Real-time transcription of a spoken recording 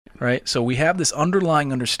right? So we have this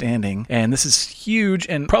underlying understanding, and this is huge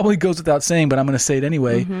and probably goes without saying, but I'm going to say it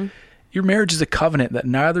anyway. Your marriage is a covenant that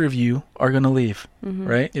neither of you are going to leave,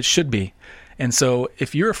 right? It should be. And so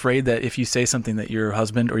if you're afraid that if you say something that your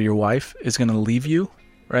husband or your wife is going to leave you,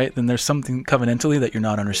 right, then there's something covenantally that you're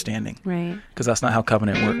not understanding. Right. Because that's not how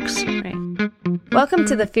covenant works. Right. Welcome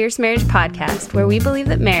to the Fierce Marriage Podcast, where we believe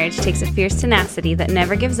that marriage takes a fierce tenacity that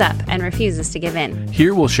never gives up and refuses to give in.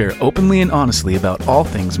 Here we'll share openly and honestly about all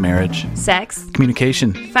things marriage, Sex,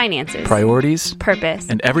 communication, finances, priorities, purpose,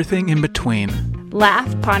 and everything in between.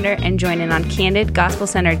 Laugh, ponder, and join in on candid,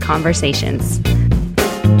 gospel-centered conversations.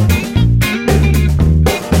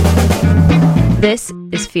 This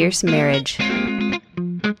is Fierce Marriage.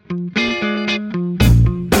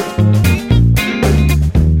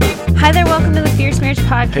 Hi there, welcome to the Fierce Marriage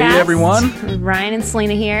Podcast. Hey everyone. Ryan and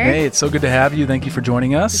Selena here. Hey, it's so good to have you. Thank you for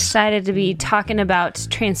joining us. Excited to be talking about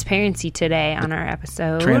transparency today on our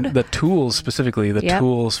episode. The tools, specifically, the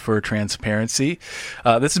tools for transparency.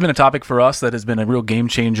 This has been a topic for us that has been a real game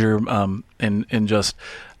changer in just,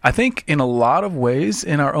 I think, in a lot of ways,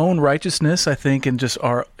 in our own righteousness, I think, in just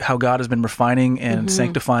how God has been refining and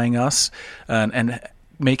sanctifying us and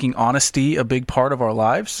making honesty a big part of our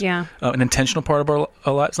lives, an intentional part of our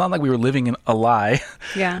lives. It's not like we were living in a lie,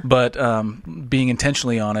 but being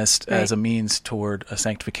intentionally honest as a means toward a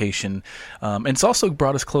sanctification. And it's also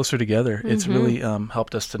brought us closer together. It's really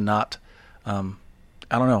helped us to not,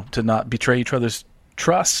 to not betray each other's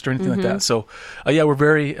trust or anything like that. So, we're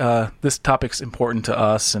very, this topic's important to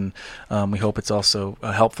us, and we hope it's also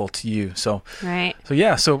helpful to you. So,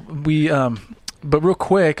 we... But real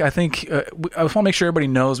quick, I think I just want to make sure everybody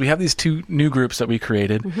knows we have these two new groups that we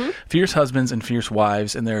created, Fierce Husbands and Fierce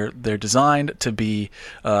Wives, and they're designed to be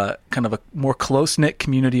kind of a more close-knit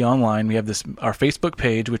community online. We have our Facebook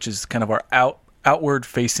page, which is kind of our outward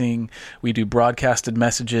facing. We do broadcasted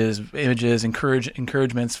messages, images,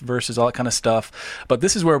 encouragements, verses, all that kind of stuff. But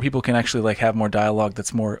this is where people can actually have more dialogue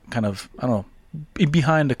that's more kind of,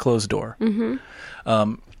 behind a closed door.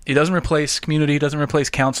 It doesn't replace community, doesn't replace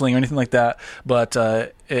counseling or anything like that, but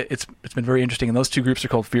it's been very interesting. And those two groups are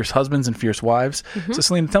called Fierce Husbands and Fierce Wives. So,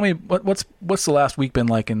 Selena, tell me what's the last week been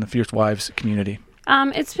like in the Fierce Wives community?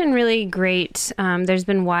 It's been really great. There's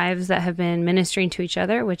been wives that have been ministering to each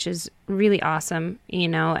other, which is really awesome,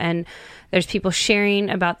 and there's people sharing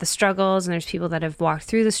about the struggles, and there's people that have walked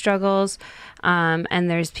through the struggles, and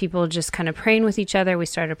there's people just kind of praying with each other. We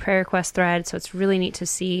started a prayer request thread, so it's really neat to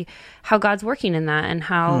see how God's working in that and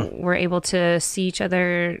how we're able to see each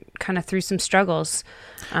other kind of through some struggles.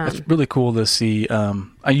 It's really cool to see.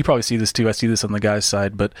 You probably see this too. I see this on the guys'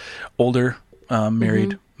 side, but older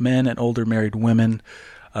married men and older married women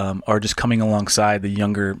are just coming alongside the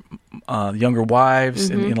younger wives,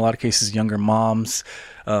 and in a lot of cases, younger moms.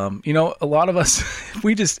 A lot of us, if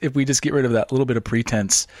we just get rid of that little bit of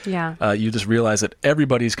pretense, you just realize that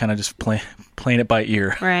everybody's kind of just playing it by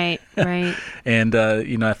ear. Right. And,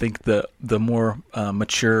 I think the more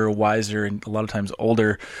mature, wiser, and a lot of times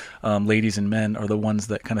older ladies and men are the ones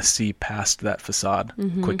that kind of see past that facade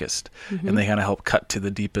quickest, and they kind of help cut to the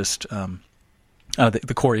deepest,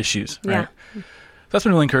 the core issues, right? So that's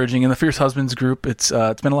been really encouraging. In the Fierce Husbands group, it's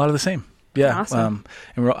been a lot of the same. Yeah. Awesome.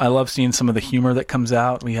 And I love seeing some of the humor that comes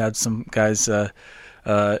out. We had some guys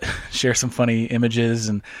share some funny images,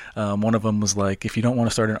 and one of them was like, if you don't want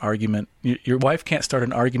to start an argument, your wife can't start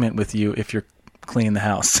an argument with you if you're cleaning the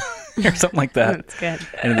house or something like that. That's good.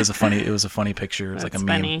 And it was a funny picture. It was like a meme.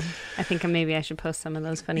 Funny. I think maybe I should post some of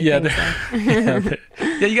those funny things.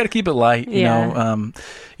 You got to keep it light. You know,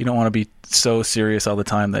 you don't want to be so serious all the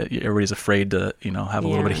time that everybody's afraid to, have a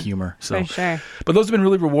little bit of humor. So, for sure. But those have been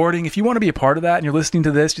really rewarding. If you want to be a part of that and you're listening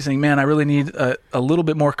to this, you're saying, man, I really need a little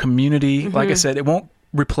bit more community. Like I said, it won't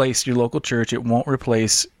replace your local church. It won't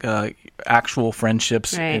replace actual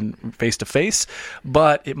friendships in face-to-face,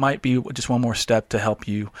 but it might be just one more step to help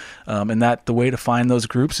you. And that the way to find those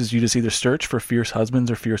groups is you just either search for Fierce Husbands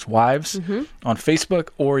or Fierce Wives on Facebook,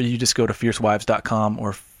 or you just go to fiercewives.com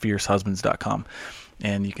or fiercehusbands.com,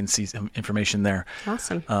 and you can see some information there.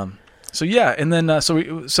 Awesome. And then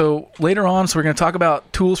so later on, we're going to talk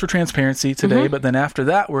about tools for transparency today. But then after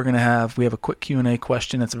that, we have a quick Q&A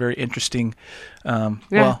question. That's a very interesting.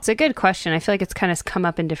 It's a good question. I feel like it's kind of come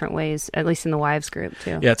up in different ways, at least in the wives group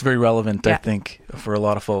too. Yeah, it's very relevant, I think, for a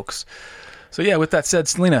lot of folks. So with that said,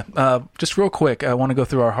 Selena, just real quick, I want to go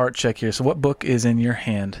through our heart check here. So what book is in your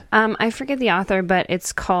hand? I forget the author, but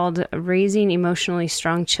it's called Raising Emotionally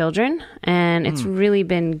Strong Children. And it's really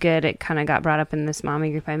been good. It kind of got brought up in this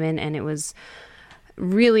mommy group I'm in, and it was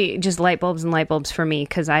really just light bulbs and light bulbs for me,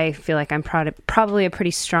 because I feel like I'm probably a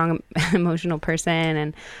pretty strong emotional person,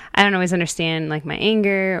 and I don't always understand like my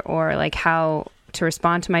anger or like how to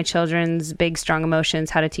respond to my children's big, strong emotions,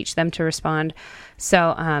 how to teach them to respond.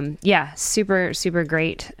 So, yeah, super, super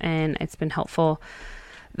great. And it's been helpful.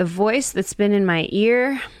 The voice that's been in my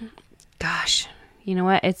ear, gosh, you know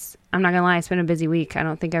what? I'm not going to lie. It's been a busy week. I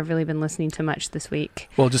don't think I've really been listening to much this week.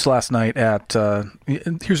 Well, just last night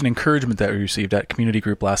here's an encouragement that we received at community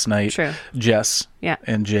group last night. True. Jess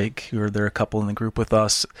and Jake, who are there, a couple in the group with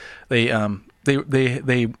us, they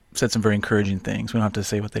said some very encouraging things. We don't have to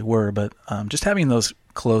say what they were, but just having those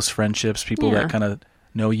close friendships, people that kind of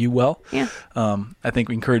know you well. Yeah. I think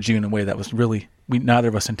we encouraged you in a way that was really, neither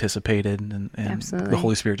of us anticipated, and the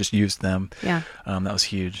Holy Spirit just used them. Yeah. That was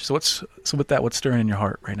huge. So with that, what's stirring in your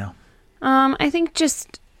heart right now? I think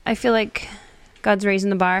I feel like God's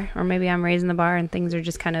raising the bar, or maybe I'm raising the bar, and things are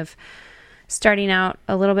just kind of starting out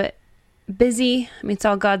a little bit busy. I mean, it's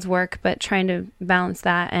all God's work, but trying to balance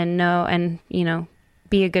that and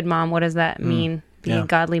be a good mom. What does that mean? Be a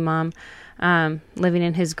godly mom, living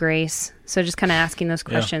in His grace. So just kind of asking those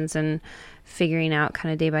questions and figuring out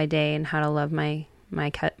kind of day by day and how to love my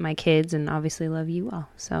kids, and obviously love you all.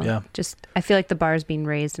 So I feel like the bar is being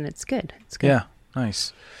raised, and it's good. It's good. Yeah,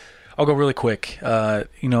 nice. I'll go really quick. I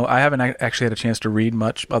haven't actually had a chance to read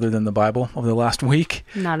much other than the Bible over the last week.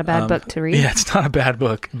 Not a bad book to read. Yeah, it's not a bad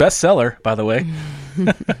book. Bestseller, by the way.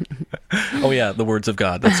 Oh, yeah, the words of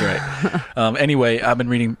God. That's right. Anyway, I've been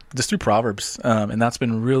reading just through Proverbs, and that's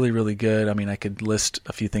been really, really good. I mean, I could list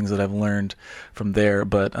a few things that I've learned from there,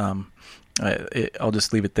 but I'll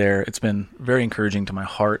just leave it there. It's been very encouraging to my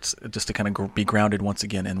heart just to kind of be grounded once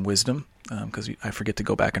again in wisdom, because I forget to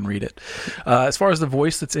go back and read it. As far as the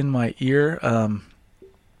voice that's in my ear,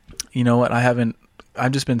 you know what?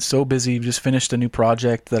 I've just been so busy. Just finished a new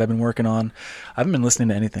project that I've been working on. I haven't been listening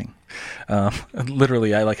to anything.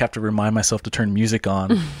 Literally, I have to remind myself to turn music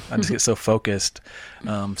on. I just get so focused.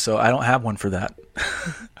 So I don't have one for that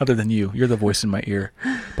other than you. You're the voice in my ear.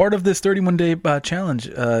 Part of this 31-day challenge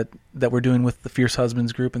that we're doing with the Fierce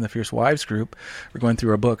Husbands group and the Fierce Wives group, we're going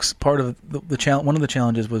through our books. Part of one of the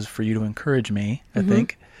challenges was for you to encourage me, I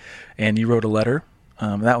think. And you wrote a letter.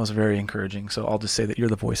 That was very encouraging. So I'll just say that you're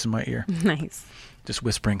the voice in my ear. Nice. Just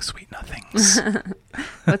whispering sweet nothings.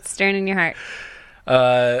 What's stirring in your heart?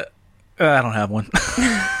 I don't have one.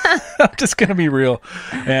 I'm just going to be real.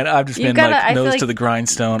 And I've just been nose to the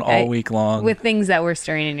grindstone all week long. With things that were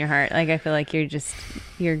stirring in your heart. Like, I feel like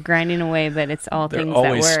you're grinding away, but it's all things that were. They're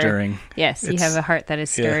always stirring. Yes, you have a heart that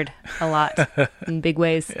is stirred a lot in big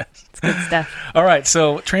ways. Yes. It's good stuff. All right,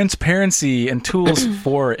 so transparency and tools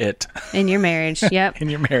for it. In your marriage, yep. In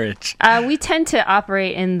your marriage. We tend to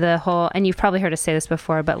operate in the whole, and you've probably heard us say this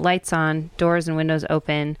before, but lights on, doors and windows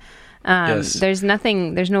open. Yes. There's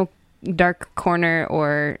no dark corner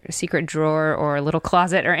or secret drawer or a little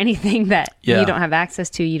closet or anything that you don't have access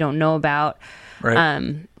to, you don't know about.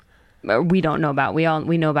 Right. We don't know about.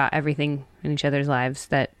 We know about everything in each other's lives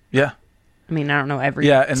that. Yeah. I mean, I don't know every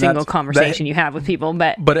single conversation you have with people,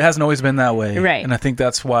 but it hasn't always been that way. Right. And I think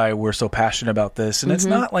that's why we're so passionate about this. And it's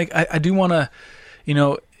not like, I do want to,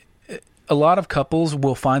 a lot of couples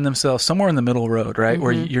will find themselves somewhere in the middle road, right?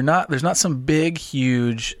 Where there's not some big,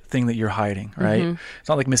 huge thing that you're hiding, right? It's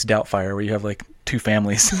not like Miss Doubtfire where you have like two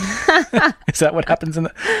families. Is that what happens I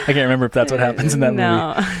can't remember if that's what happens in that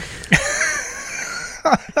movie.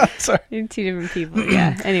 Sorry. You're two different people.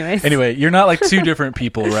 Yeah. Anyway, you're not like two different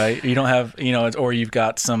people, right? You don't have, or you've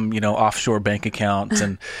got some, offshore bank accounts,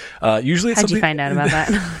 and usually it's How'd you find out about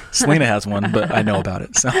that? Selena has one, but I know about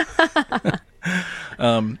it. So.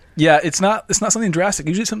 It's not something drastic.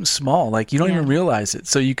 Usually something small, like you don't even realize it.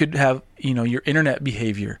 So you could have, your internet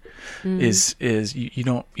behavior is you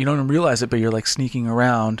don't even realize it, but you're like sneaking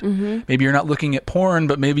around. Maybe you're not looking at porn,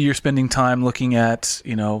 but maybe you're spending time looking at,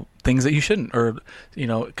 things that you shouldn't, or,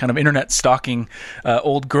 kind of internet stalking,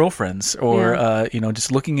 old girlfriends, or,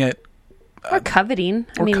 just looking at, or coveting.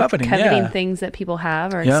 Coveting things that people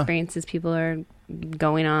have, or experiences people are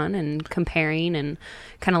going on, and comparing, and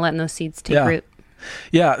kind of letting those seeds take root.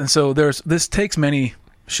 Yeah, and so this takes many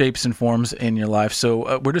shapes and forms in your life.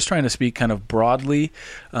 So we're just trying to speak kind of broadly,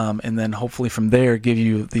 and then hopefully from there give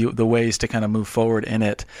you the ways to kind of move forward in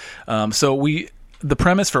it. The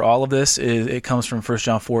premise for all of this is it comes from 1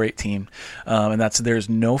 John 4:18, and that's there's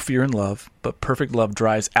no fear in love, but perfect love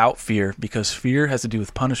drives out fear, because fear has to do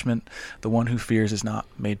with punishment. The one who fears is not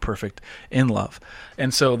made perfect in love.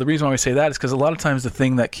 And so the reason why we say that is because a lot of times the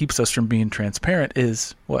thing that keeps us from being transparent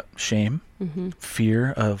is what? Shame,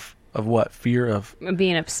 fear of what? Fear of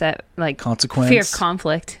being upset, like consequence, fear of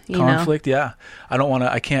conflict. Conflict, yeah. I don't want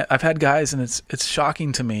to. I can't. I've had guys, and it's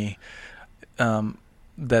shocking to me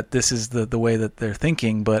that this is the way that they're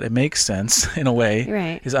thinking, but it makes sense in a way.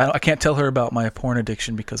 Right. Is I can't tell her about my porn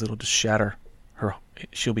addiction because it'll just shatter her.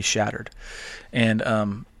 She'll be shattered, and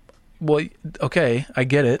well, okay, I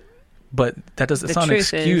get it. But it's not an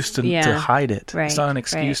excuse to hide it. Right, it's not an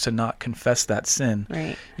excuse to not confess that sin.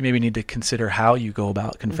 Right. You maybe need to consider how you go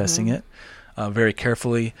about confessing it very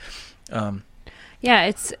carefully. Dealing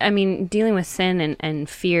with sin and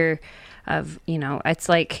fear of, it's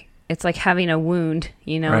like having a wound,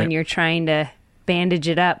 right. And you're trying to bandage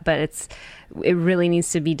it up, but it really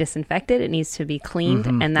needs to be disinfected. It needs to be cleaned.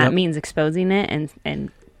 And that means exposing it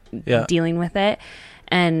and dealing with it.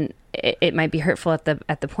 And it might be hurtful at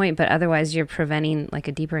the point, but otherwise you're preventing like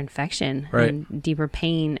a deeper infection and deeper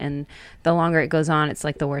pain. And the longer it goes on, it's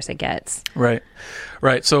like the worse it gets. Right.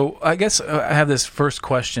 So I guess I have this first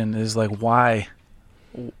question is like, why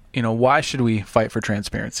should we fight for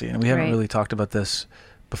transparency? And we haven't really talked about this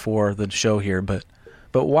before the show here, but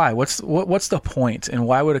why? What's the point? And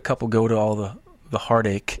why would a couple go to all the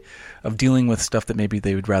heartache of dealing with stuff that maybe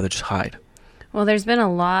they would rather just hide? Well, there's been a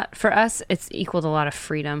lot for us. It's equaled a lot of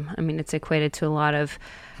freedom. I mean, it's equated to a lot of,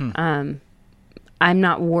 I'm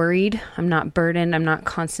not worried. I'm not burdened. I'm not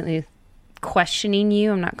constantly questioning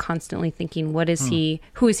you. I'm not constantly thinking,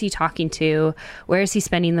 who is he talking to? Where is he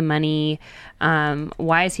spending the money?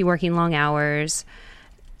 Why is he working long hours?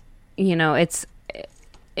 It's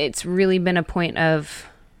really been a point of,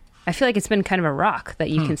 I feel like it's been kind of a rock that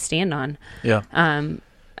you can stand on. Yeah.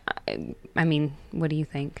 What do you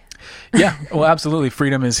think? Yeah, well, absolutely.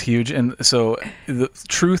 Freedom is huge. And so the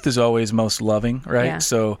truth is always most loving, right? Yeah.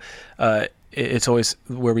 So it's always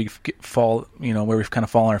where we fall, where we kind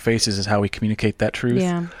of fall on our faces is how we communicate that truth.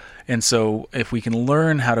 Yeah. And so if we can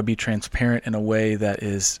learn how to be transparent in a way that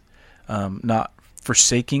is not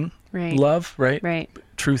forsaking love, right? Right.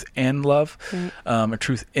 Truth and love, a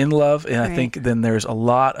truth in love. And I think then there's a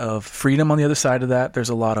lot of freedom on the other side of that. There's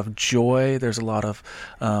a lot of joy. There's a lot of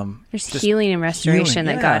there's healing and restoration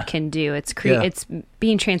that God can do. It's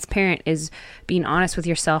being transparent is being honest with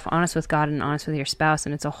yourself, honest with God, and honest with your spouse.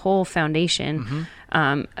 And it's a whole foundation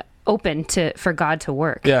open for God to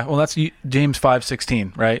work. Yeah, well, that's James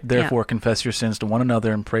 5:16, right? Therefore, confess your sins to one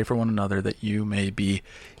another and pray for one another that you may be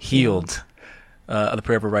healed. The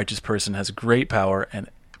prayer of a righteous person has great power, and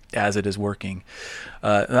as it is working,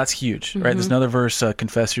 that's huge, right? There's another verse: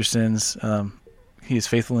 confess your sins. He is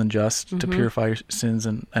faithful and just to purify your sins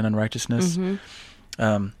and unrighteousness.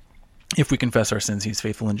 If we confess our sins, He's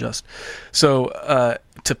faithful and just. So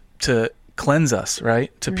to cleanse us,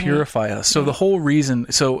 right? To purify us. So the whole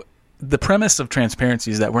reason. So the premise of transparency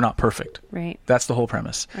is that we're not perfect. Right. That's the whole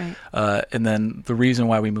premise. Right. And then the reason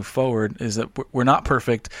why we move forward is that we're not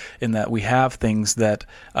perfect in that we have things that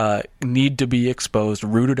need to be exposed,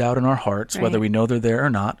 rooted out in our hearts, whether we know they're there or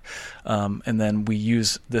not. And then we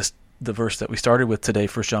use the verse that we started with today,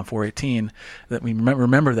 1 John 4:18, that we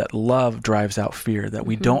remember that love drives out fear, that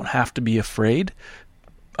we don't have to be afraid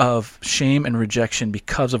of shame and rejection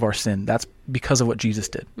because of our sin. That's because of what Jesus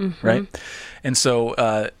did, right? And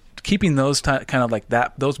so keeping those kind of like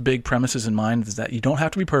that, those big premises in mind is that you don't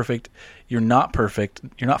have to be perfect. You're not perfect.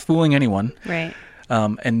 You're not fooling anyone. Right.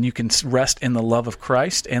 And you can rest in the love of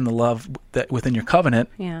Christ and the love that within your covenant.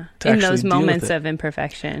 Yeah. In those moments of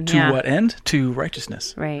imperfection. To what end? To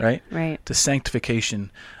righteousness. Right. Right. To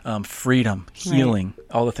sanctification, freedom, healing,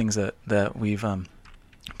 all the things that we've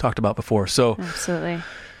talked about before. So absolutely.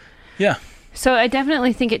 Yeah. So I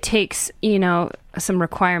definitely think it takes, some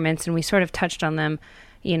requirements, and we sort of touched on them.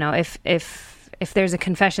 If there's a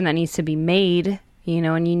confession that needs to be made,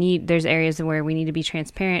 and there's areas where we need to be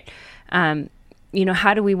transparent,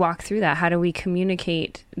 how do we walk through that? How do we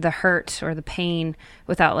communicate the hurt or the pain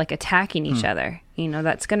without like attacking each other?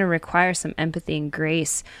 That's going to require some empathy and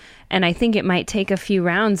grace. And I think it might take a few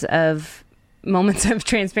rounds of moments of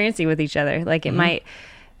transparency with each other. Like it might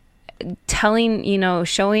showing our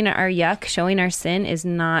yuck, showing our sin is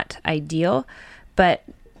not ideal, but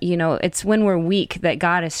it's when we're weak that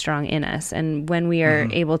God is strong in us. And when we are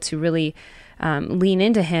able to really lean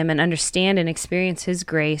into Him and understand and experience His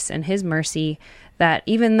grace and His mercy, that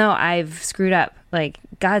even though I've screwed up, like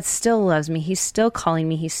God still loves me. He's still calling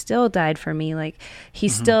me. He still died for me. Like He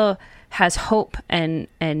still has hope and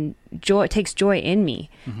joy, takes joy in me.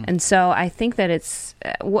 And so I think that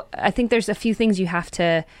I think there's a few things you have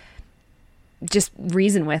to just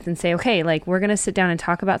reason with and say, okay, like we're going to sit down and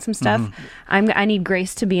talk about some stuff. I need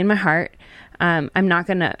grace to be in my heart. I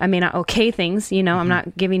may not okay things, I'm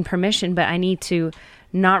not giving permission, but I need to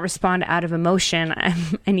not respond out of emotion.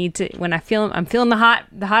 I need to, when I'm feeling the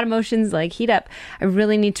hot emotions like heat up, I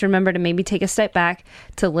really need to remember to maybe take a step back,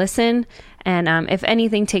 to listen, and if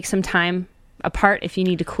anything, take some time apart if you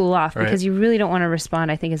need to cool off, because you really don't want to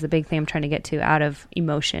respond, I think, is the big thing I'm trying to get to, out of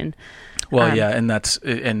emotion. Well,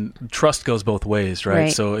 and trust goes both ways,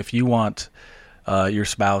 right? So if you want your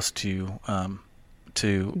spouse to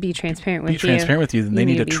be transparent with you, then they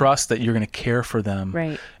need to trust that you're going to care for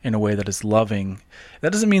them in a way that is loving.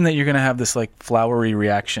 That doesn't mean that you're going to have this like flowery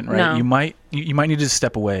reaction, right? No. You might need to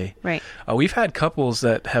step away. Right. We've had couples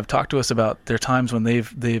that have talked to us about their times when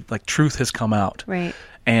they've like truth has come out. Right.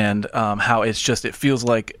 And how it feels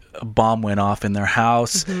like a bomb went off in their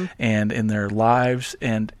house and in their lives,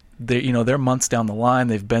 and they're months down the line.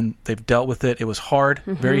 They've dealt with it. It was hard.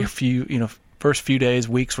 Very few, first few days,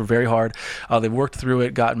 weeks were very hard. They've worked through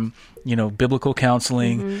it, gotten, biblical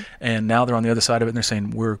counseling, and now they're on the other side of it, and they're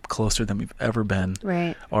saying, we're closer than we've ever been.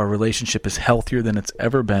 Right. Our relationship is healthier than it's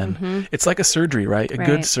ever been. It's like a surgery, right? A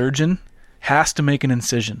good surgeon has to make an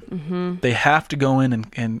incision. They have to go in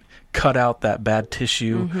and cut out that bad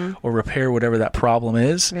tissue or repair whatever that problem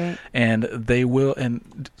is. Right. And they will,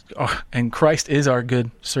 and Christ is our good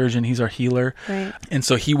surgeon. He's our healer. Right. And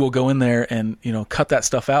so he will go in there and, cut that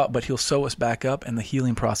stuff out, but he'll sew us back up, and the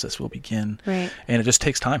healing process will begin. Right. And it just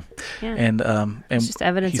takes time. Yeah. And it's just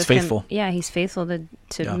evidence he's of faithful. Him. Yeah, he's faithful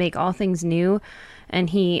to make all things new. And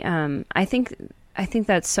he, I think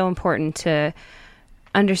that's so important to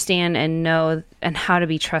understand and know, and how to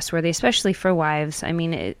be trustworthy, especially for wives. I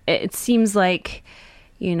mean, it seems like,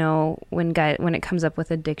 when it comes up with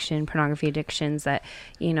pornography addictions, that,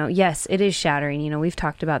 yes, it is shattering. We've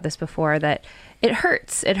talked about this before, that it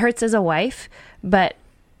hurts. It hurts as a wife, but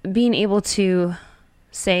being able to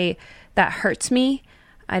say, that hurts me,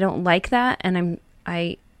 I don't like that, and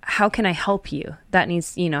how can I help you? That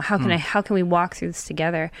needs, how can we walk through this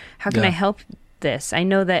together? How can I help this? I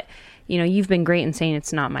know that, you've been great in saying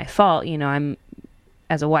it's not my fault. I'm,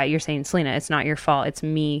 as a wife, you're saying, Selena, it's not your fault. It's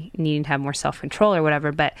me needing to have more self-control or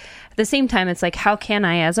whatever. But at the same time, it's like, how can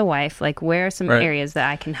I, as a wife, like, where are some areas that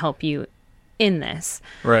I can help you in this?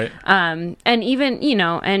 Right. And even,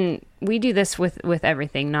 and we do this with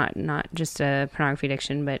everything, not just a pornography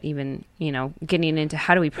addiction, but even, getting into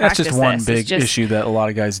how do we practice this. That's just one big issue that a lot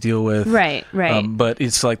of guys deal with. Right. But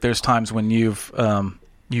it's like, there's times when you've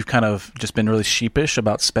kind of just been really sheepish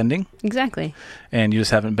about spending. Exactly. And you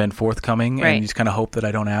just haven't been forthcoming, and you just kind of hope that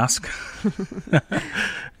I don't ask.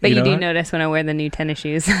 But you do notice when I wear the new tennis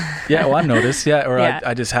shoes. Yeah, well, I noticed. Yeah, or yeah.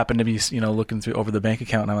 I just happen to be, looking through over the bank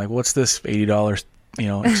account, and I'm like, what's this $80,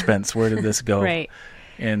 expense? Where did this go? Right.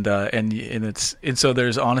 And so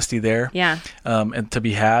there's honesty there. Yeah. And to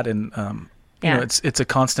be had, and it's a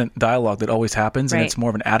constant dialogue that always happens, and it's more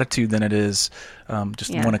of an attitude than it is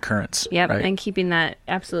just one occurrence. Yep, right? And keeping that,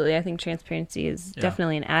 absolutely. I think transparency is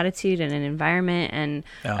definitely an attitude and an environment and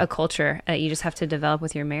a culture that you just have to develop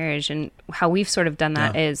with your marriage. And how we've sort of done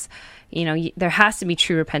that is, there has to be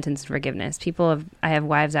true repentance and forgiveness. I have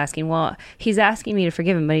wives asking, well, he's asking me to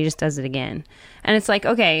forgive him, but he just does it again. And it's like,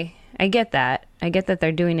 okay, I get that. I get that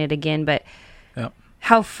they're doing it again, but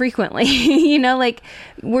how frequently, like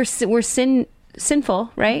we're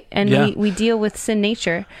sinful, right? And we deal with sin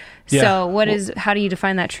nature. So how do you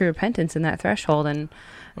define that true repentance and that threshold? And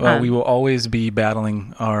we will always be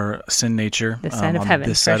battling our sin nature this side of heaven.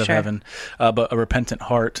 This side of heaven. But a repentant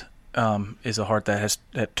heart is a heart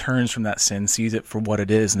that turns from that sin, sees it for what it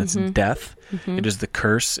is, and it's death. It is the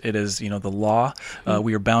curse. It is, the law.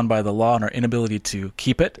 We are bound by the law and our inability to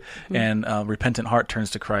keep it. And a repentant heart turns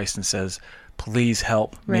to Christ and says, please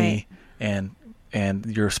help me. And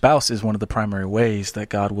your spouse is one of the primary ways that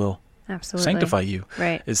God will sanctify you.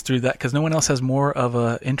 Right. Is through that, because no one else has more of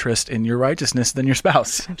a interest in your righteousness than your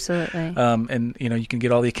spouse. Absolutely. And you can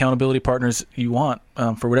get all the accountability partners you want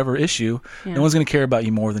for whatever issue. Yeah. No one's going to care about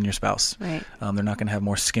you more than your spouse. Right. They're not going to have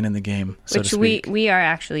more skin in the game, so Which to speak. we are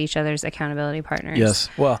actually each other's accountability partners. Yes.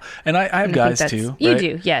 Well, and I have guys too. You right?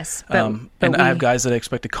 do, yes. But I have guys that I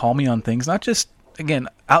expect to call me on things, not just, again,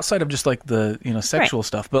 outside of just like the sexual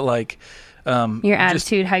stuff, but like your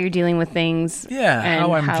attitude, how you're dealing with things. Yeah,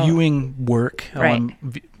 how I'm viewing work, how I'm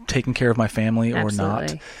taking care of my family or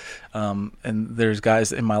not. And there's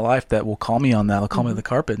guys in my life that will call me on that. They'll call me to the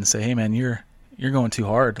carpet and say, hey man, you're going too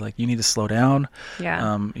hard. Like, you need to slow down.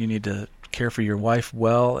 Yeah. You need to care for your wife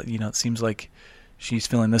well. It seems like she's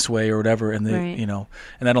feeling this way or whatever. And and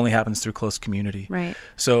that only happens through close community. Right.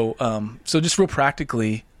 So just real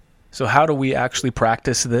practically, so how do we actually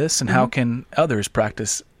practice this, and how can others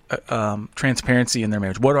practice transparency in their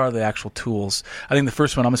marriage? What are the actual tools? I think the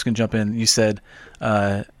first one, I'm just going to jump in. You said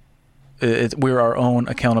we're our own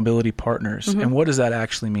accountability partners. And what does that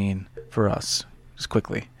actually mean for us? Just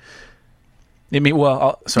quickly. I mean,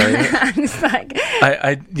 sorry. I'm just like,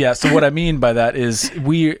 So what I mean by that is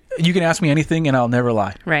you can ask me anything and I'll never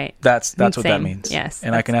lie. Right. That's what that means. Yes.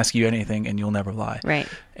 And I can ask you anything and you'll never lie. Right.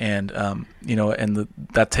 And,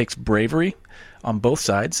 that takes bravery on both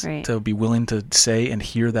sides to be willing to say and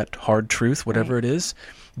hear that hard truth, whatever it is.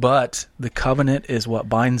 But the covenant is what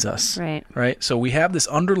binds us. Right. So we have this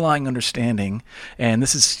underlying understanding, and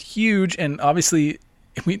this is huge. And obviously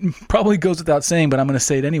it probably goes without saying, but I'm going to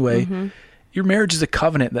say it anyway. Your marriage is a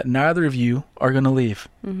covenant that neither of you are going to leave,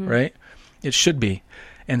 right? It should be.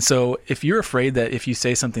 And so if you're afraid that if you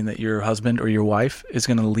say something that your husband or your wife is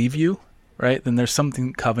going to leave you, right, then there's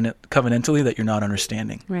something covenantally that you're not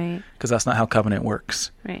understanding. Right. Because that's not how covenant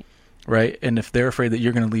works. Right. Right? And if they're afraid that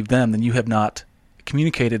you're going to leave them, then you have not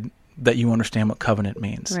communicated that you understand what covenant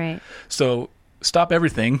means. Right. So stop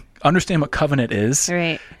everything. Understand what covenant is.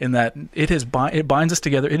 Right. In that it binds us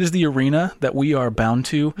together. It is the arena that we are bound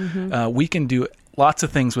to. We can do lots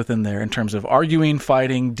of things within there in terms of arguing,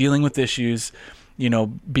 fighting, dealing with issues,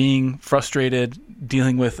 being frustrated,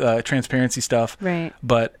 dealing with transparency stuff. Right.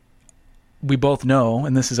 But we both know,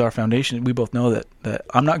 and this is our foundation, we both know that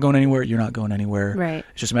I'm not going anywhere, you're not going anywhere. Right.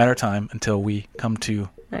 It's just a matter of time until we come to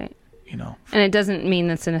And it doesn't mean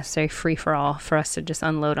it's a necessary free-for-all for us to just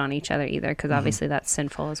unload on each other either, because obviously that's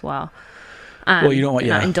sinful as well. Well, you don't want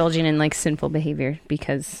not indulging in like sinful behavior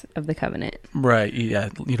because of the covenant. Right. Yeah.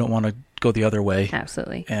 You don't want to go the other way.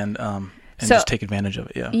 Absolutely. And just take advantage of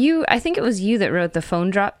it. Yeah. I think it was you that wrote the phone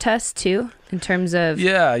drop test too, in terms of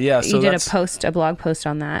So you did a blog post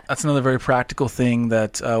on that. That's another very practical thing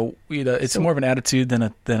that it's more of an attitude than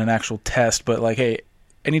an actual test. But like, hey,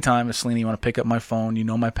 anytime, if Selena, you want to pick up my phone,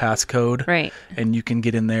 my passcode, right? And you can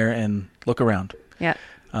get in there and look around. Yeah.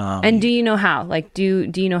 And do you know how? Like, do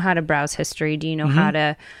you know how to browse history? Do you know how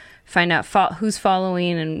to find out who's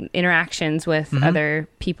following and interactions with other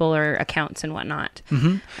people or accounts and whatnot?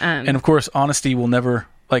 And of course, honesty will never,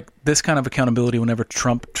 like this kind of accountability will never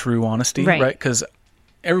trump true honesty, right? Because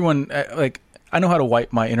everyone, I know how to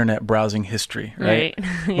wipe my internet browsing history, right?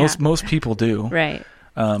 Most people do, right?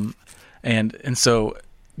 And so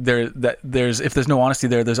there's if there's no honesty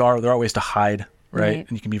there are ways to hide. Right.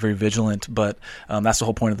 And you can be very vigilant, but that's the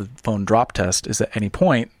whole point of the phone drop test is at any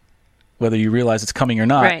point, whether you realize it's coming or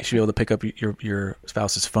not, you should be able to pick up your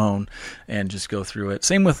spouse's phone and just go through it.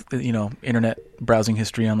 Same with, internet browsing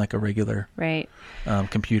history on like a regular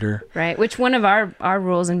computer. Right. Which one of our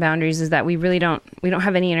rules and boundaries is that we don't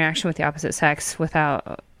have any interaction with the opposite sex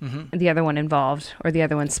without the other one involved or the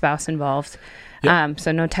other one's spouse involved. Yep.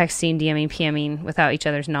 So no texting, DMing, PMing without each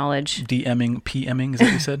other's knowledge. DMing, PMing, is that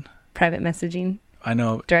what you said? Private messaging. I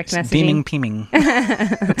know. Direct messaging. Deeming, peeming.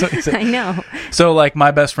 That's what you said. I know. So, like,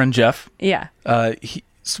 my best friend, Jeff. Yeah.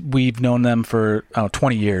 We've known them for,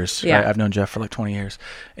 20 years. Yeah. Right? I've known Jeff for like 20 years.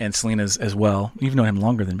 And Selena's as well. You've known him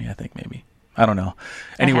longer than me, I think, maybe. I don't know.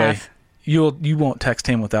 Anyway, you won't text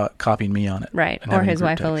him without copying me on it. Right. Or his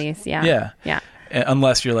wife, Elise. Yeah. Yeah. Yeah.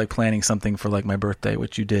 Unless you're, like, planning something for, like, my birthday,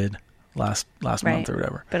 which you did last month or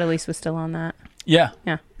whatever. But Elise was still on that. Yeah.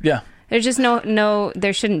 Yeah. Yeah. There's just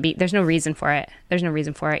there's no reason for it. There's no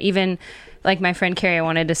reason for it. Even like my friend Carrie, I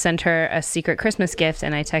wanted to send her a secret Christmas gift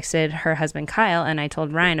and I texted her husband Kyle and I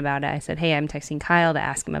told Ryan about it. I said, hey, I'm texting Kyle to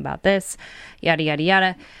ask him about this, yada, yada,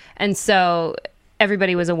 yada. And so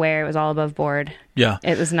everybody was aware. It was all above board. Yeah.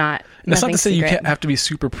 It was not. That's not to say secret. You can't have to be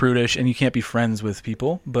super prudish and you can't be friends with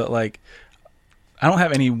people, but like, I don't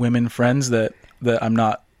have any women friends that I'm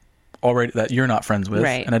not already, that you're not friends with,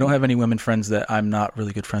 right. And I don't have any women friends that I'm not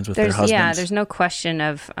really good friends with their husbands. Yeah, there's no question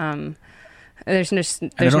of there's no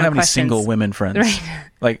and I don't have any single women friends. Right.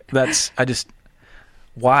 Like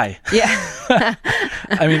why? Yeah.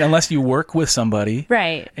 I mean, unless you work with somebody,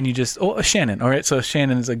 right? And you just Shannon. All right, so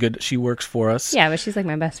Shannon is she works for us. Yeah, but she's like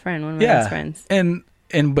my best friend, one of my best friends.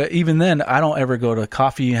 But even then, I don't ever go to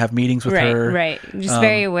coffee and have meetings with her. Right. Just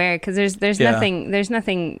very aware because there's nothing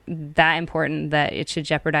that important that it should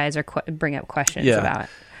jeopardize or bring up questions about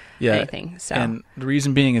anything. So, and the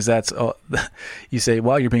reason being is you say,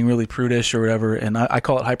 well, you're being really prudish or whatever, and I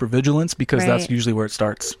call it hypervigilance because that's usually where it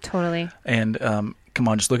starts. Totally. And come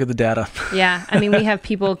on, just look at the data. Yeah, I mean, we have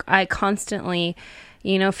people. I constantly.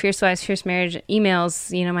 Fierce Wives, Fierce Marriage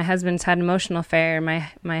emails. My husband's had an emotional affair.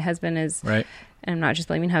 My husband is right. And I'm not just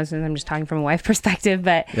blaming husbands. I'm just talking from a wife perspective.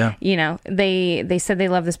 But, they said they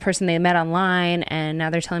love this person they met online and now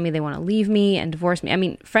they're telling me they want to leave me and divorce me. I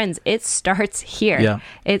mean, friends, it starts here. Yeah.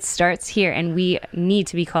 It starts here. And we need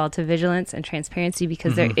to be called to vigilance and transparency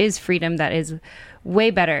because there is freedom that is way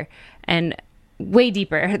better and way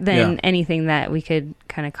deeper than anything that we could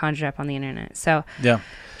kind of conjure up on the internet. So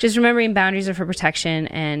just remembering boundaries are for protection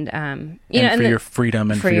and for your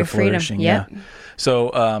freedom and for your flourishing. Yep. Yeah. So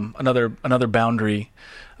another boundary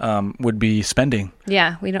would be spending.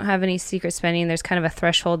 Yeah, we don't have any secret spending. There's kind of a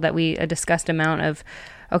threshold that a discussed amount of,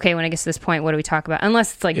 okay, when I get to this point, what do we talk about?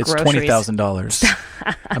 Unless it's like groceries. It's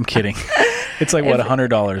 $20,000. I'm kidding. It's like, what,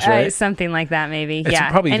 $100, right? Something like that, maybe. It's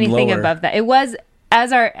probably anything lower. Above that. It was,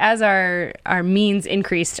 as our means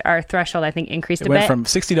increased, our threshold, I think, increased a bit. It went from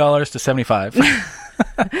 $60 to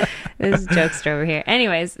 $75. This is jokester over here.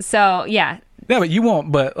 Anyways, so, yeah. Yeah, but you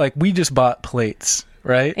won't. But, like, we just bought plates,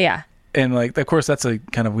 right? Yeah. And, like, of course, that's we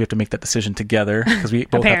have to make that decision together because we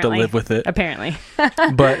both have to live with it. Apparently.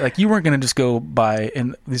 But, like, you weren't going to just go buy,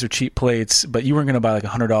 and these are cheap plates, but you weren't going to buy, like,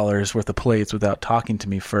 $100 worth of plates without talking to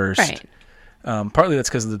me first. Right. Partly that's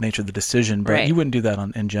because of the nature of the decision, but you wouldn't do that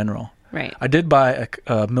in general. Right. I did buy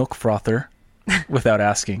a milk frother without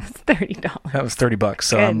asking. It's $30. That was $30,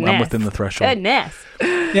 so I'm within the threshold. Goodness.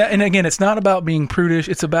 Yeah, and again, it's not about being prudish.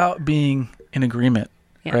 It's about being in agreement,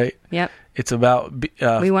 right? Yep. It's about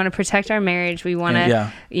we want to protect our marriage. We want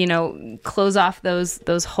to, close off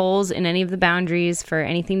those holes in any of the boundaries for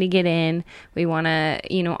anything to get in. We want to,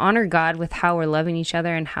 honor God with how we're loving each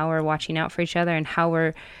other and how we're watching out for each other and how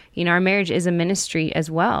we're, our marriage is a ministry as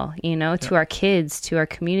well, to our kids, to our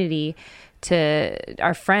community, to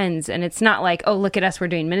our friends. And it's not like, oh, look at us, we're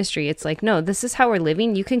doing ministry. It's like, no, this is how we're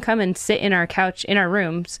living. You can come and sit in our couch, in our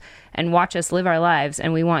rooms and watch us live our lives.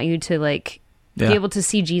 And we want you to be able to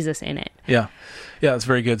see Jesus in it. Yeah. Yeah, that's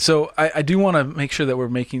very good. So I do want to make sure that we're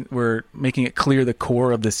making it clear the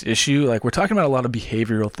core of this issue. Like, we're talking about a lot of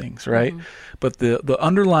behavioral things, right? Mm-hmm. But the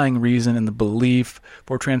underlying reason and the belief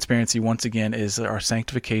for transparency, once again, is our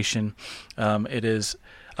sanctification. It is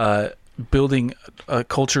building a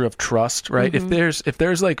culture of trust, right? Mm-hmm. If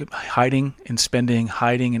there's like hiding and spending,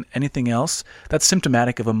 hiding and anything else, that's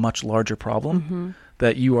symptomatic of a much larger problem,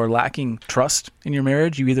 that you are lacking trust in your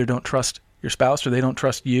marriage. You either don't trust your spouse, or they don't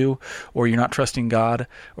trust you, or you're not trusting God,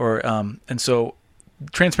 or and so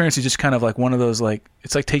transparency is just kind of like one of those, like,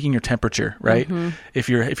 it's like taking your temperature, right? Mm-hmm. If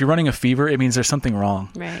you're running a fever, it means there's something wrong,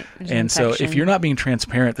 right? There's and so if you're not being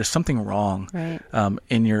transparent, there's something wrong, right?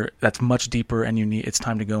 That's much deeper, and it's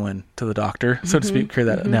time to go in to the doctor, so to speak. Carry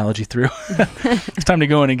that analogy through. It's time to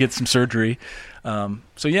go in and get some surgery. So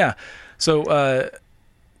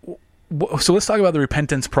let's talk about the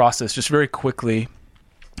repentance process just very quickly.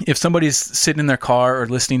 If somebody's sitting in their car or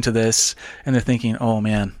listening to this and they're thinking, oh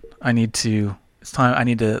man, I need to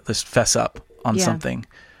just fess up on something.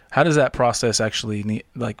 How does that process actually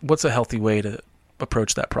what's a healthy way to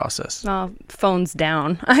approach that process? Well, phones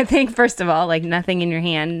down. I think, first of all, like, nothing in your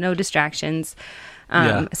hand, no distractions,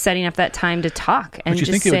 setting up that time to talk. And but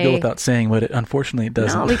you think it would go without saying, but unfortunately it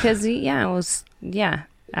doesn't. No, because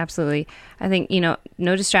absolutely. I think,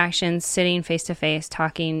 no distractions, sitting face to face,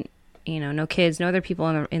 talking, no kids, no other people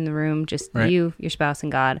in the room, just you, your spouse,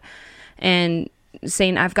 and God, and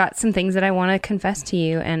saying, I've got some things that I want to confess to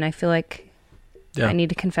you, and I feel like I need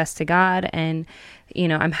to confess to God, and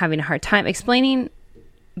I'm having a hard time explaining,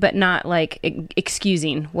 but not like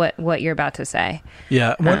excusing what you're about to say.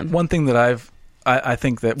 Yeah, one thing that I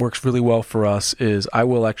think that works really well for us is I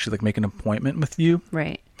will actually make an appointment with you,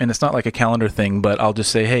 right? And it's not like a calendar thing, but I'll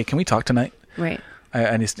just say, hey, can we talk tonight? Right.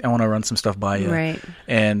 I want to run some stuff by you, right?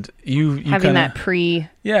 And you having kinda, that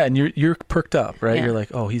and you're perked up, right? Yeah. You're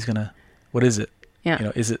like, oh, he's gonna, what is it?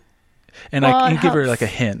 Yeah, is it? And I can give her like a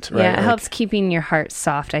hint, right? Yeah, it helps keeping your heart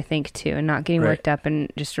soft, I think, too, and not getting worked up, and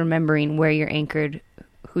just remembering where you're anchored,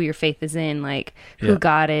 who your faith is in, like who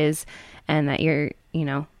God is, and that you're,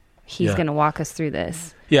 He's going to walk us through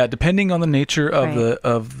this. Yeah, depending on the nature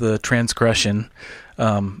of the transgression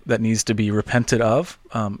that needs to be repented of,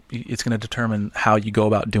 it's going to determine how you go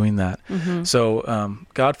about doing that. Mm-hmm. So,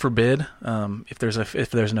 God forbid, if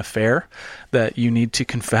there's an affair that you need to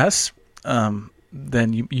confess,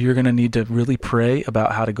 then you're going to need to really pray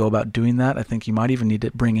about how to go about doing that. I think you might even need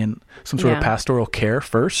to bring in some sort of pastoral care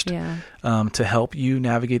first to help you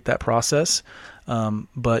navigate that process.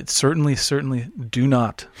 But certainly do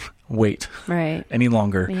not wait any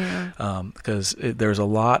longer, because there's a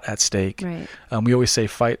lot at stake. We always say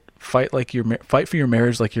fight for your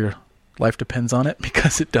marriage like your life depends on it,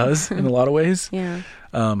 because it does in a lot of ways.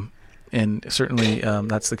 And certainly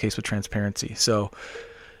that's the case with transparency. So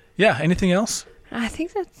anything else? I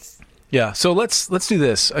think that's so let's do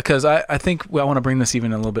this, because I think I want to bring this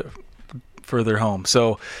even a little bit further home.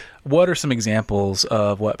 So what are some examples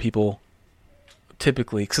of what people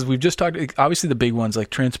typically? Because we've just talked, obviously the big ones like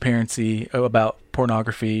transparency about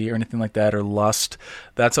pornography or anything like that, or lust.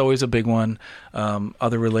 That's always a big one.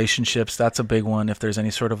 Other relationships, that's a big one. If there's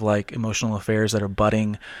any sort of like emotional affairs that are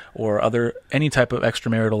budding, or any type of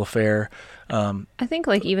extramarital affair. I think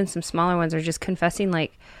like even some smaller ones are just confessing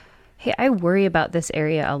like, hey, I worry about this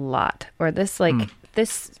area a lot, or this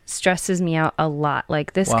this stresses me out a lot.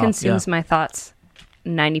 Like this consumes my thoughts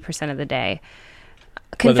 90% of the day.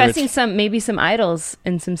 Confessing maybe some idols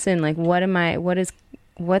and some sin. Like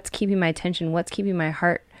what's keeping my attention? What's keeping my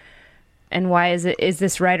heart? And why is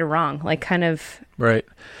this right or wrong? Like kind of. Right.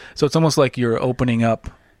 So it's almost like you're opening up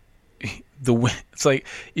it's like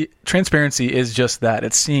transparency is just that.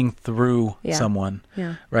 It's seeing through someone.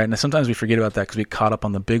 Yeah. Right. And sometimes we forget about that because we get caught up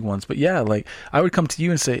on the big ones. But yeah, like I would come to you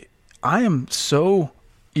and say, I am so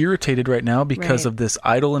irritated right now because of this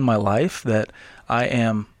idol in my life that I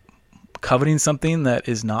am coveting something that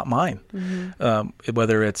is not mine. Mm-hmm.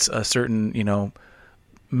 Whether it's a certain,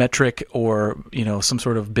 metric or, some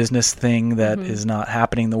sort of business thing that is not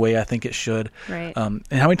happening the way I think it should. Right. And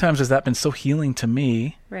how many times has that been so healing to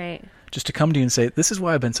me? Right. Just to come to you and say, this is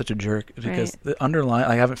why I've been such a jerk, because the underlying,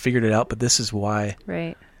 I haven't figured it out, but this is why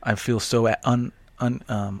I feel so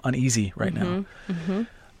uneasy right now.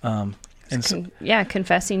 Mm-hmm.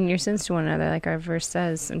 Confessing your sins to one another, like our verse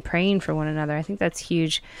says, and praying for one another. I think that's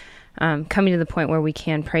huge. Coming to the point where we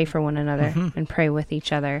can pray for one another and pray with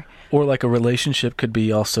each other. Or like a relationship could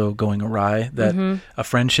be also going awry, that a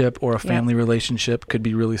friendship or a family relationship could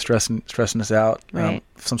be really stressing us out. Right.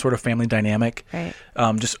 Some sort of family dynamic. Right.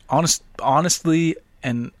 Just honestly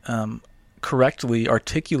and correctly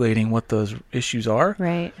articulating what those issues are.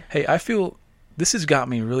 Right. Hey, I feel this has got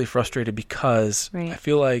me really frustrated because I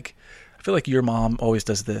feel like your mom always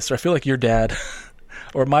does this, or I feel like your dad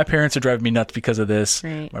or my parents are driving me nuts because of this,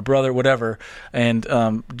 my brother, whatever. And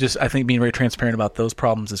just I think being very transparent about those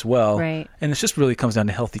problems as well. Right. And it just really comes down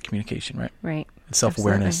to healthy communication, right? Right. And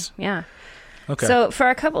self-awareness. Absolutely. Yeah. Okay. So for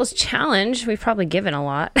our couples challenge, we've probably given a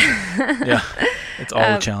lot. Yeah. It's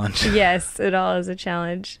all a challenge. Yes, it all is a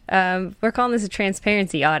challenge. We're calling this a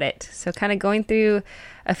transparency audit. So kind of going through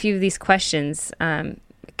a few of these questions.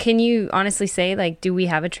 Can you honestly say, like, do we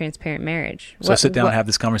have a transparent marriage? So sit down and have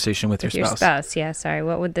this conversation with your spouse. Yeah, sorry.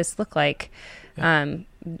 What would this look like? Yeah.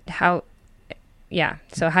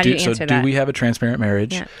 So how do you answer that? Do we have a transparent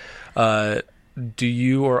marriage? Yeah. Do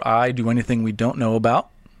you or I do anything we don't know about?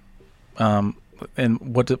 And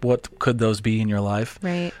what could those be in your life?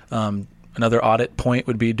 Right. Another audit point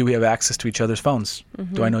would be, do we have access to each other's phones?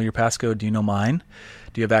 Mm-hmm. Do I know your passcode? Do you know mine?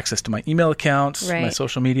 Do you have access to my email accounts, my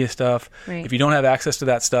social media stuff? Right. If you don't have access to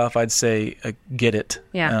that stuff, I'd say get it.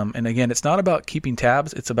 Yeah. And again, it's not about keeping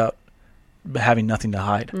tabs. It's about having nothing to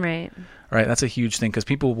hide. Right. Right. That's a huge thing because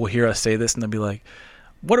people will hear us say this and they'll be like,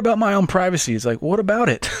 what about my own privacy? It's like, what about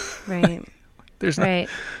it? Right. There's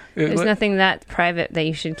nothing that private that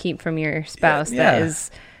you should keep from your spouse that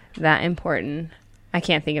is that important. I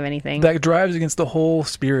can't think of anything. That drives against the whole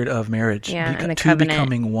spirit of marriage. Yeah, and the covenant.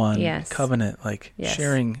 Becoming one. Yes. Covenant, like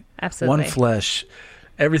sharing Absolutely. One flesh.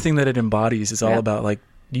 Everything that it embodies is all about, like,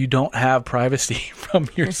 you don't have privacy from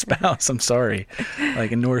your spouse. I'm sorry.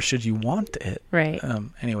 Like, and nor should you want it. Right.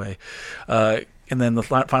 Anyway. And then the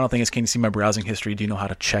final thing is, can you see my browsing history? Do you know how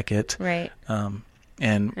to check it? Right.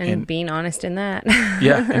 And being honest in that.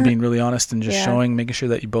 Yeah, and being really honest and just making sure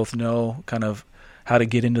that you both know kind of how to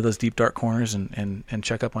get into those deep, dark corners and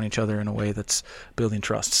check up on each other in a way that's building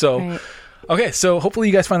trust. So, okay, so hopefully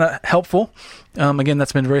you guys find that helpful. Again,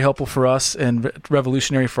 that's been very helpful for us and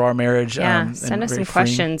revolutionary for our marriage. Yeah, send us some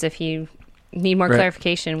questions if you need more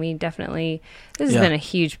clarification. This has been a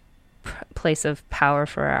huge place of power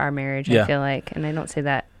for our marriage, I feel like. And I don't say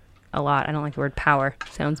that a lot. I don't like the word power.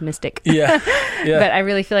 It sounds mystic. Yeah. But I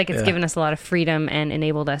really feel like it's given us a lot of freedom and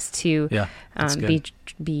enabled us to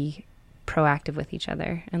be proactive with each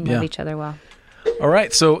other and love each other well. All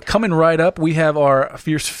right, so coming right up, we have our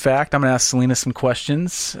Fierce Fact. I'm going to ask Selena some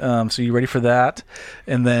questions. So you ready for that?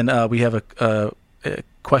 And then we have a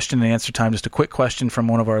question and answer time, just a quick question from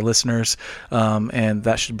one of our listeners, and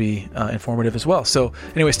that should be informative as well. So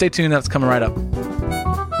anyway, stay tuned. That's coming right up.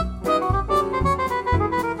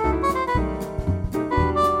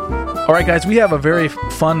 All right, guys, we have a very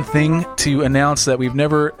fun thing to announce that we've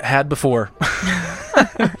never had before.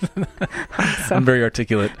 I'm very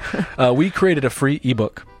articulate. We created a free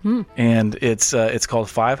ebook, and it's called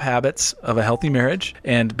 5 Habits of a Healthy Marriage.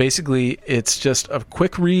 And basically, it's just a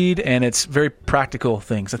quick read, and it's very practical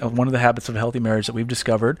things. One of the habits of a healthy marriage that we've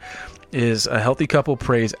discovered is a healthy couple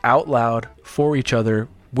prays out loud for each other,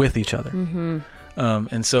 with each other. Mm-hmm.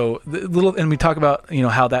 And so and we talk about,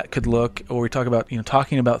 how that could look, or we talk about,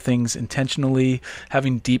 talking about things intentionally,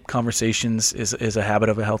 having deep conversations is a habit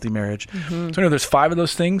of a healthy marriage. So there's 5 of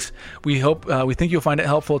those things. We think you'll find it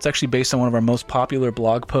helpful. It's actually based on one of our most popular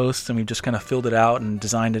blog posts, and we've just kind of filled it out and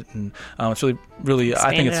designed it. And it's really,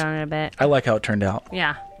 I think on it a bit. I like how it turned out.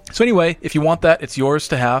 Yeah. So anyway, if you want that, it's yours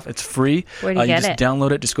to have. It's free. Where do you get just it?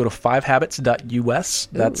 Download it. Just go to 5habits.us.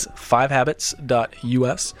 That's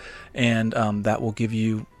 5habits.us. And that will give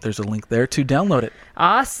you, there's a link there to download it.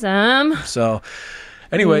 Awesome. So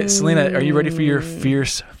anyway, Selena, are you ready for your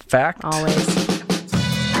fierce fact? Always.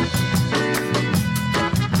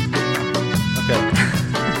 Okay.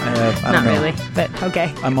 I don't know. Really, but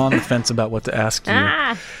okay. I'm on the fence about what to ask you.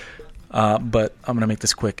 But I'm going to make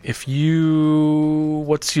this quick.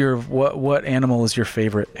 What animal is your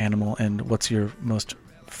favorite animal, and what's your most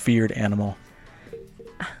feared animal?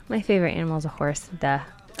 My favorite animal is a horse. Duh.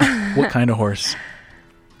 What kind of horse?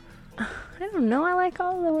 I don't know. I like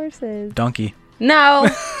all the horses. Donkey. No.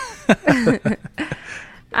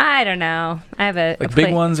 I don't know. I have a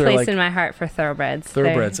big ones or place in my heart for thoroughbreds.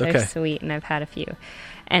 Thoroughbreds, they're sweet, and I've had a few.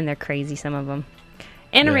 And they're crazy, some of them.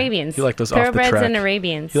 And Arabians. You like those off the track. Thoroughbreds and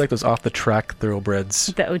Arabians. You like those off the track thoroughbreds.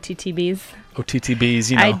 The OTTBs.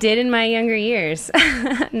 OTTBs, I did in my younger years.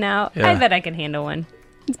 Now, I bet I can handle one.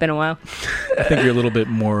 It's been a while. I think you're a little bit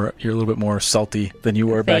more salty than you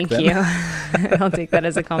were back then. Thank you. I'll take that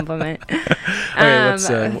as a compliment.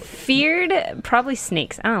 Okay, feared, probably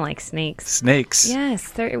snakes. I don't like snakes. Snakes.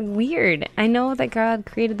 Yes, they're weird. I know that God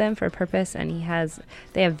created them for a purpose, and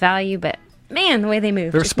they have value, but man, the way they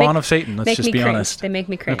move. They're a spawn of Satan. Let's just be honest. They make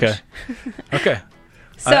me cringe. Okay.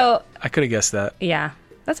 So I could have guessed that. Yeah,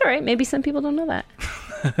 that's all right. Maybe some people don't know that.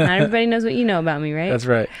 Not everybody knows what you know about me, right? That's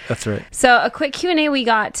right. So a quick Q&A we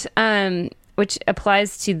got, which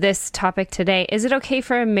applies to this topic today. Is it okay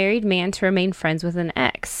for a married man to remain friends with an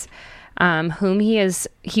ex whom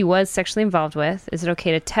he was sexually involved with? Is it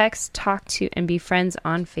okay to text, talk to, and be friends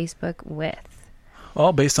on Facebook with?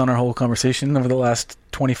 Well, based on our whole conversation over the last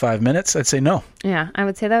 25 minutes, I'd say no. Yeah, I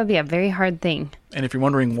would say that would be a very hard thing. And if you're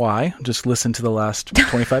wondering why, just listen to the last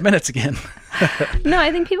 25 minutes again. No,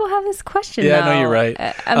 I think people have this question, Yeah, though. No, you're right.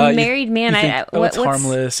 A married man, it's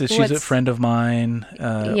harmless. She's a friend of mine.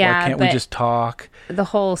 Why can't we just talk? The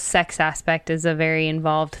whole sex aspect is a very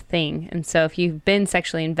involved thing. And so if you've been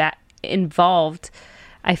sexually involved,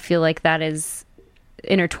 I feel like that has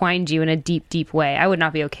intertwined you in a deep, deep way. I would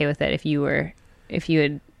not be okay with it if you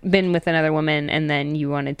had been with another woman and then you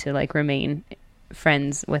wanted to remain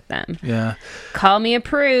friends with them. Yeah. Call me a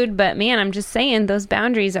prude, but man, I'm just saying those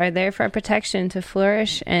boundaries are there for protection to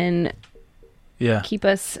flourish and keep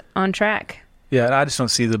us on track. Yeah, I just don't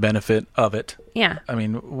see the benefit of it. Yeah. I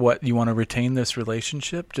mean, what, you want to retain this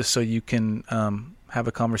relationship just so you can have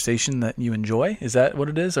a conversation that you enjoy? Is that what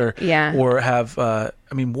it is? Or have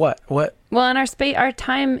what? Well, and our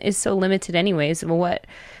time is so limited anyways. Well,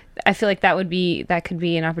 I feel like that could be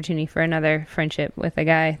an opportunity for another friendship with a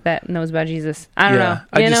guy that knows about Jesus. I don't know.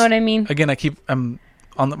 You know what I mean? Again, I'm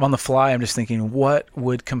on the fly. I'm just thinking, what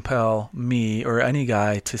would compel me or any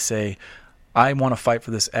guy to say, I want to fight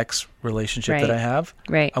for this ex relationship that I have.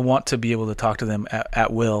 Right. I want to be able to talk to them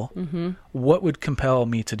at will. Mm-hmm. What would compel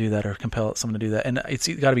me to do that, or compel someone to do that? And it's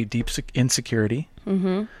got to be deep insecurity,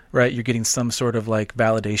 right? You're getting some sort of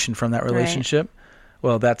validation from that relationship. Right.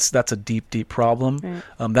 Well, that's a deep, deep problem. Right.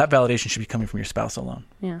 That validation should be coming from your spouse alone,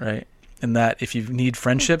 right? And that if you need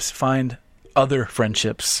friendships, find other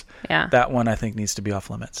friendships. Yeah. That one I think needs to be off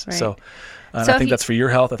limits. Right. So I think that's for your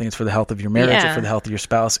health. I think it's for the health of your marriage, or for the health of your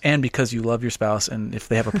spouse, and because you love your spouse. And if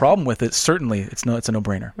they have a problem with it, certainly it's a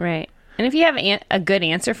no-brainer. Right. And if you have a good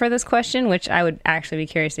answer for this question, which I would actually be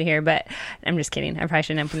curious to hear, but I'm just kidding. I probably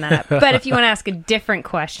shouldn't open that up. But if you want to ask a different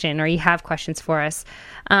question, or you have questions for us,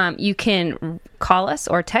 you can call us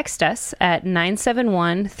or text us at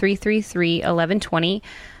 971-333-1120.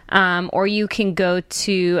 Or you can go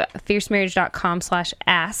to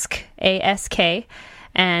fiercemarriage.com/ask, ASK,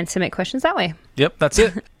 and submit questions that way. Yep, that's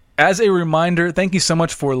it. As a reminder, thank you so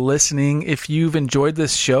much for listening. If you've enjoyed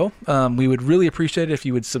this show, we would really appreciate it if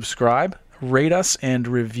you would subscribe, rate us, and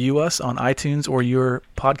review us on iTunes or your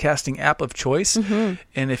podcasting app of choice. Mm-hmm.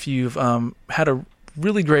 And if you've had a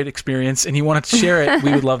really great experience and you want to share it,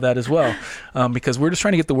 we would love that as well, because we're just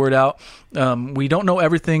trying to get the word out. We don't know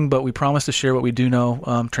everything, but we promise to share what we do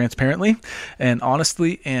know, transparently and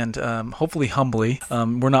honestly, and hopefully humbly.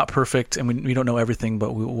 We're not perfect, and we don't know everything,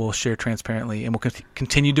 but we'll share transparently, and we'll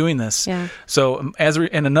continue doing this. Yeah. So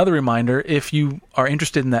and another reminder, if you are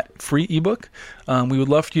interested in that free ebook, we would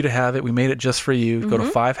love for you to have it. We made it just for you. Go to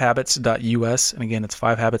 5habits.us, and again, it's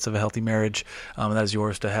 5 Habits of a Healthy Marriage, and that is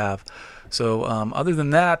yours to have. So other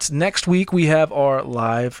than that, next week we have our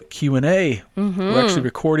live Q&A. We're actually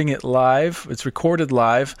recording it live. It's recorded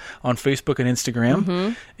live on Facebook and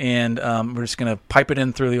Instagram. And we're just going to pipe it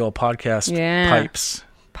in through the old podcast pipes.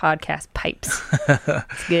 Podcast pipes.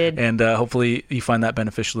 It's good. And hopefully you find that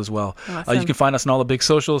beneficial as well. Awesome. You can find us on all the big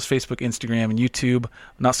socials, Facebook, Instagram, and YouTube.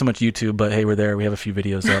 Not so much YouTube, but hey, we're there. We have a few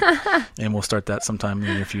videos up. And we'll start that sometime in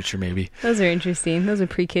the near future, maybe. Those are interesting. Those are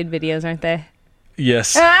pre-kid videos, aren't they?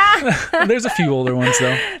 Yes. There's a few older ones,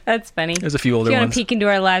 though. That's funny. There's a few older ones. If you want to peek into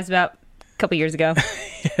our lives about a couple years ago,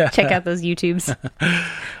 check out those YouTubes.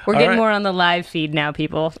 We're getting more on the live feed now,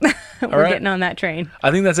 people. We're getting on that train.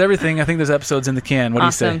 I think that's everything. I think there's episodes in the can. What do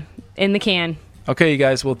you say? In the can. Okay, you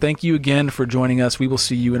guys. Well, thank you again for joining us. We will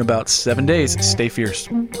see you in about 7 days. Stay fierce.